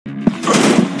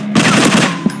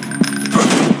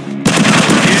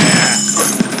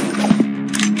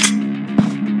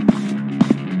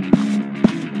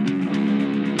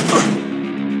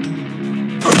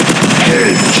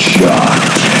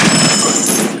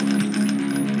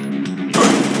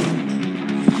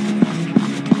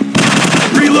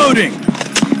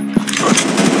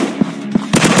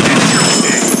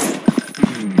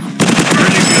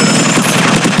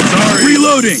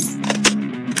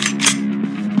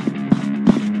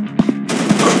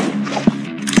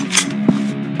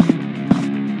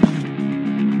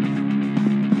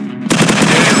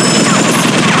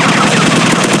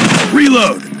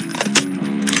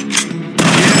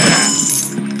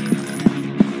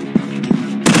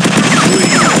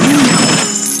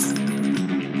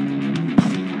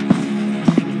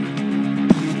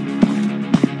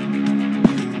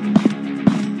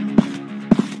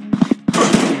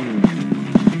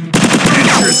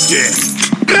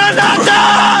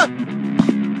Granada!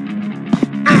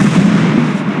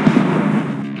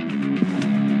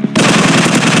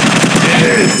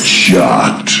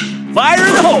 Headshot. Fire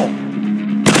in the hole!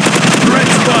 Threat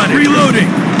spotted. Reloading.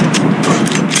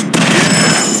 Yeah.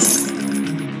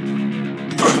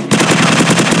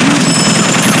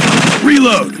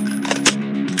 Reload.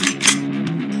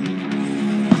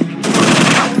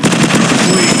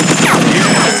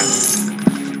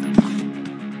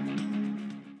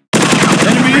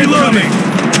 Enemy incoming.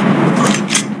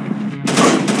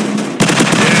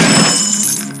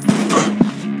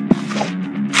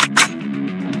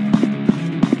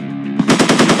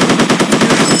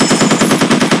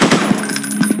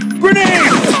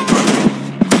 Grenade!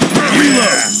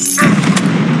 Reload.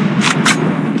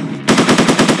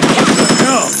 What the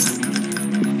hell?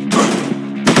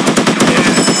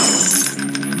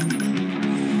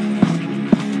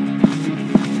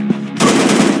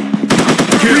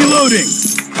 Reloading.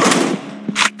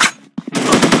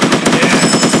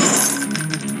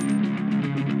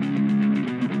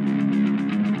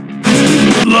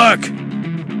 Good luck.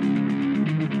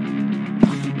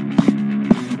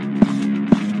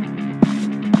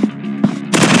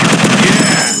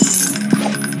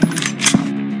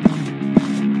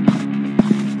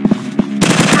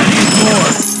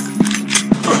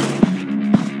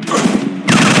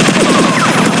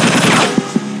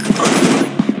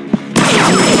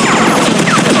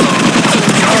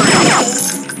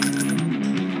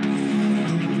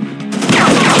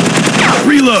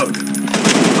 Reload!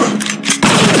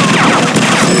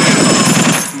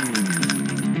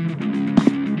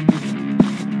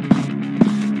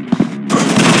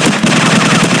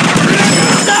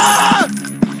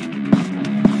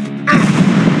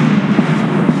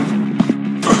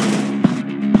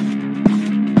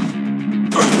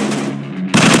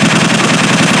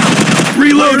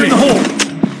 Reloading! The hole!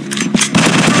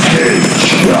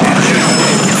 Headshot.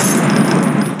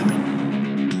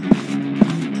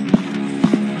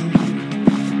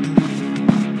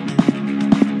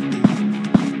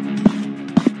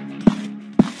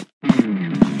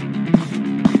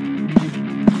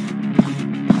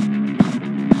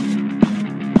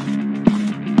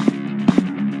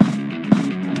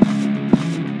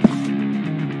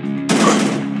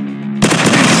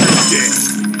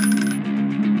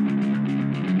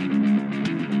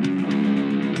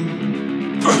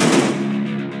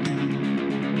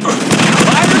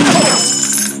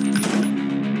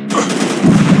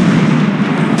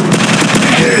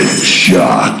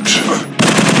 Headshot.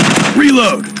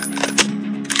 Reload!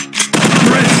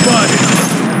 Threat spotted!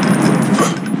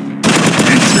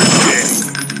 Interesting!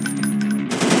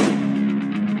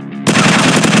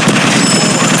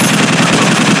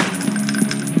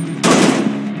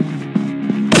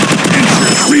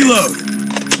 Reload!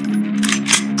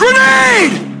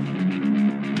 Grenade!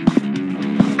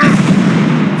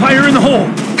 Fire in the hole!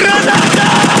 Granada!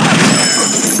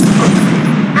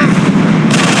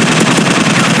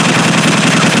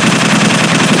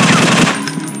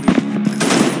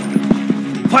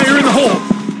 Fire in the hole!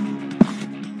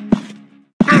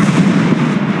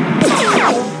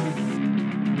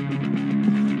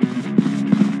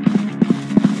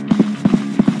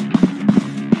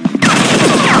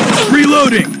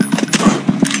 Reloading!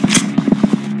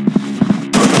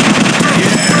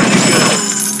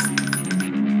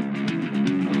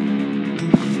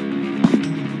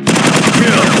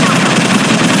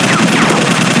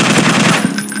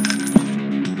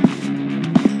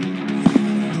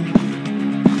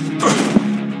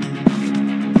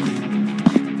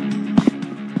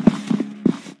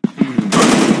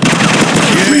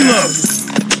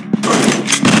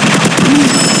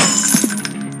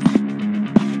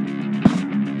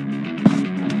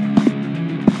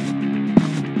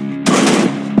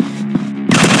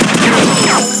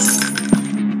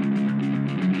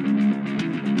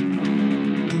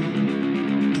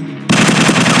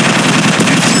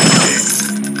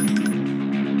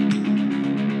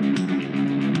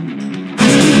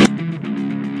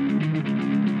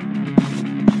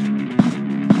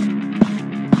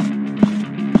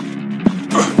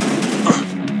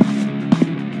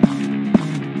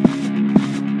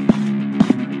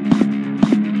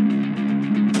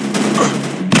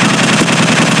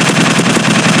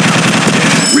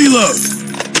 Reload!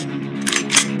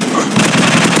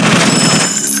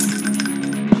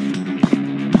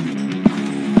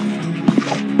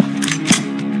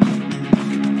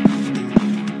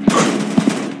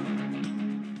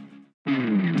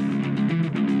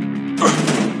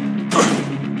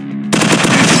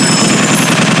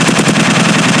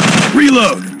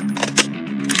 Reload!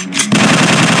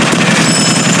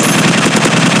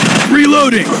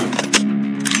 Reloading!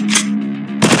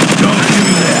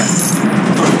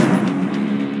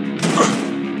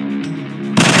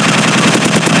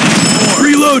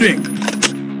 Reloading!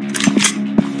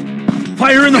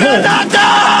 Fire in the hole!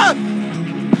 Granada!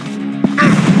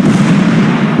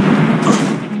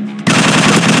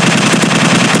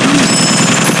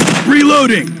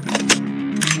 Reloading!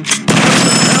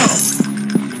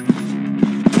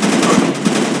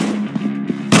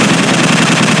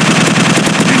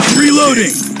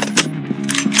 Reloading!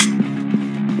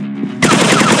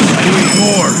 I need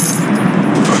more!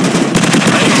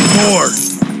 I need more!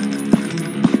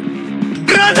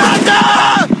 Granada!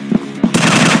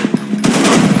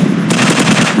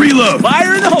 Reload!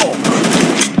 Fire in the hole!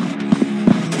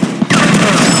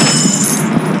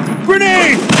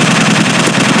 Grenade!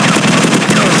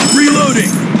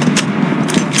 Reloading!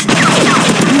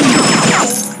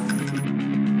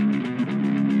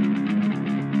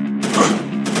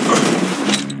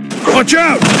 Watch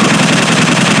out!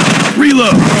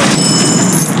 Reload!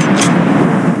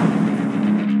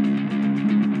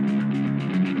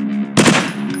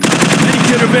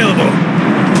 Medikit available!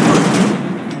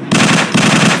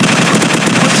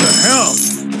 What the hell?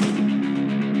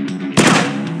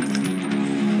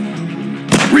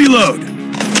 Reload!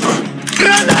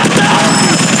 Granada!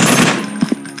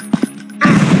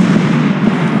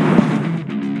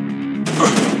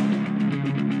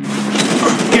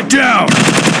 Get down!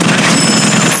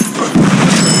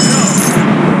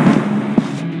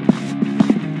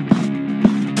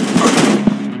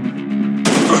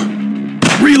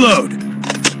 Reload!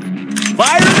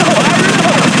 Fire in the hole! Fire in the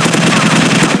hole!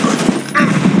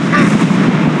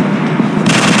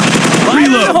 Fire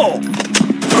in Reload. the hole!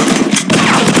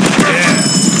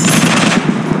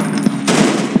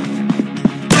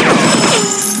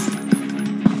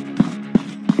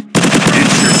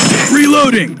 Interesting.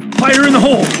 Reloading! Fire in the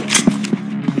hole!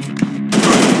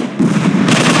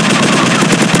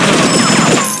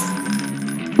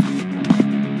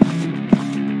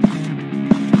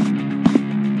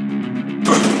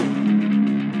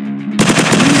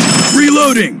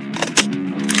 Reloading!